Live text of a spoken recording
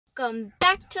welcome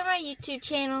back to my YouTube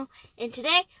channel, and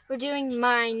today we're doing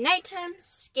my nighttime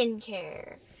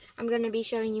skincare. I'm going to be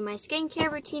showing you my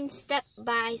skincare routine step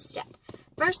by step.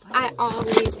 First, I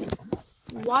always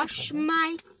wash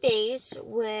my face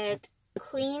with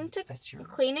clean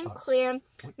and clear,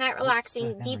 night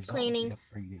relaxing, deep cleaning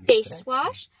face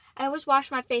wash. I always wash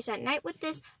my face at night with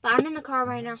this, but I'm in the car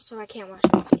right now, so I can't wash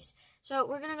my face. So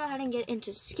we're going to go ahead and get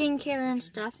into skincare and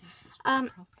stuff.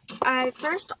 I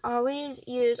first always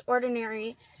use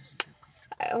ordinary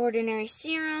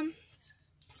serum.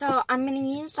 So I'm going to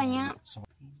use that.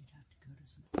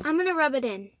 I'm going to rub it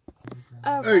in.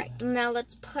 Alright, now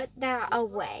let's put that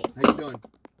away. How you doing?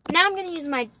 Now I'm going to use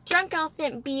my Drunk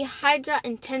Elephant Bee Hydra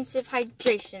Intensive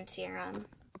Hydration Serum.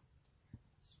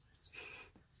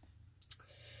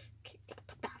 Okay, gotta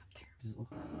put that up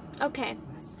there. Okay,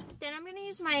 then I'm going to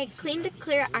use my Clean to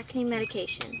Clear Acne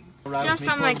Medication. Just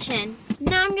on my chin.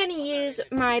 Now I'm going to use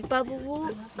my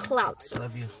Bubble Cloud.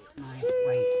 Love you.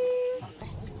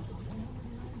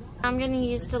 I'm going to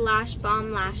use the Lash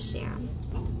Balm Lash Serum.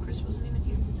 Chris wasn't even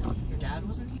here. Your dad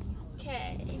wasn't here.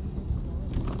 Okay.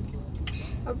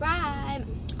 Alright,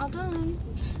 all done.